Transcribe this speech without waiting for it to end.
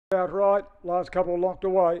out right. Last couple locked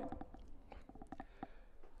away.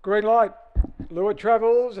 Green light. Lure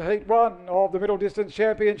travels, heat 1 of the middle distance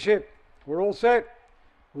championship. We're all set.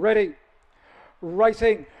 Ready.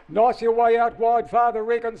 Racing. Nice your way out wide. Father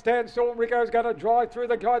Rick and Sandstorm Rico's going to drive through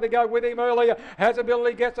the guy to go with him earlier. Has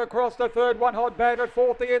ability, gets across the third. One Hot Bandit,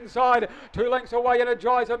 fourth the inside. 2 lengths away in a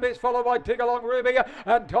Energizer Miss, followed by Tigalong Ruby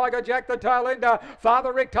and Tiger Jack the tail ender.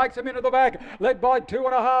 Father Rick takes him into the back, led by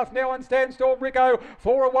 2.5 now and Sandstorm Rico.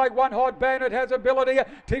 4 away, One Hot Bandit has ability.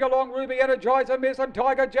 Tigalong Ruby, Energizer Miss and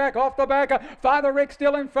Tiger Jack off the back. Father Rick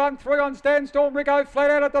still in front. 3 on Sandstorm Rico,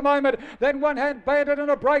 flat out at the moment. Then One Hand Bandit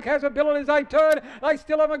and a break has ability as they turn. They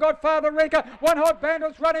still haven't got Father Rick. One Hot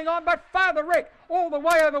Bandit's running on, but Father Rick all the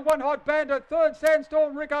way over One Hot Bandit. Third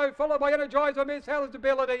Sandstorm Rico, followed by Energizer Miss, has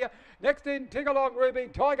ability. Next in Tigalong Ruby,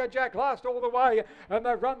 Tiger Jack last all the way, and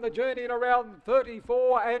they've run the journey in around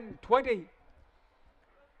 34 and 20.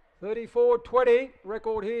 34.20,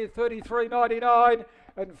 record here 33.99.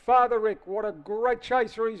 And Father Rick, what a great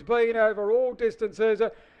chaser he's been over all distances.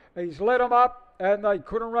 He's led them up and they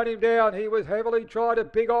couldn't run him down. He was heavily tried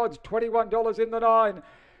at big odds, $21 in the 9.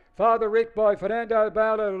 Father Rick by Fernando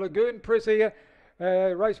Bauer, Lagoon Prissy,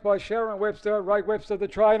 raced by Sharon Webster, Ray Webster the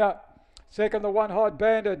trainer. Second, the One Hot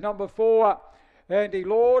Bandit, number 4, Andy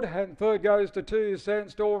Lord. And third goes to 2,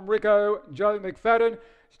 Sandstorm Rico, Joe McFadden.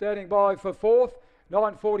 Standing by for fourth,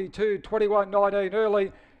 9:42, 21.19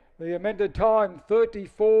 early. The amended time,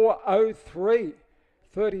 34.03.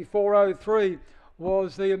 34.03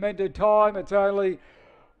 was the amended time. It's only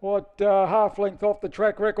half length off the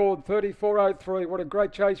track record, 34.03. What a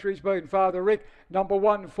great chaser he's been, Father Rick. Number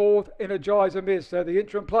 1, fourth, Energizer Miss. So the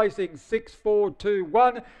interim placing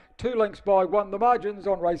 6.421, 2 lengths by 1. The margins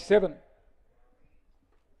on race 7.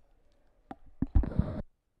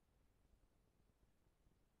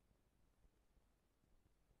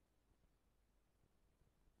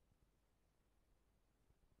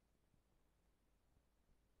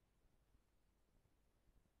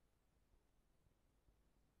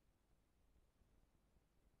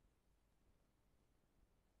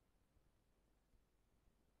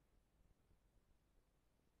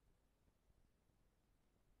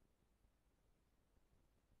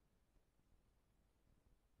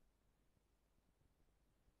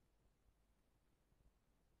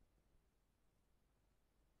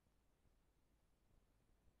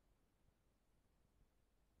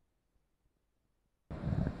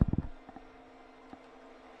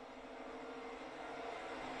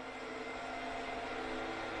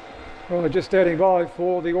 Well, just standing by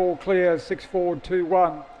for the all clear,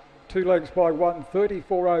 6.421, 2 lengths by 1,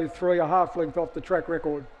 34.03, a half length off the track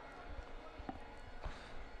record.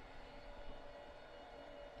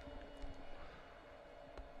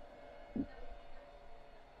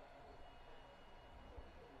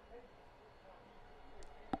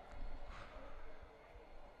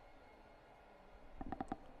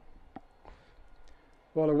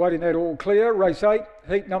 While awaiting that all clear, race 8,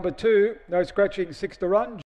 heat number 2, no scratching, 6 to run.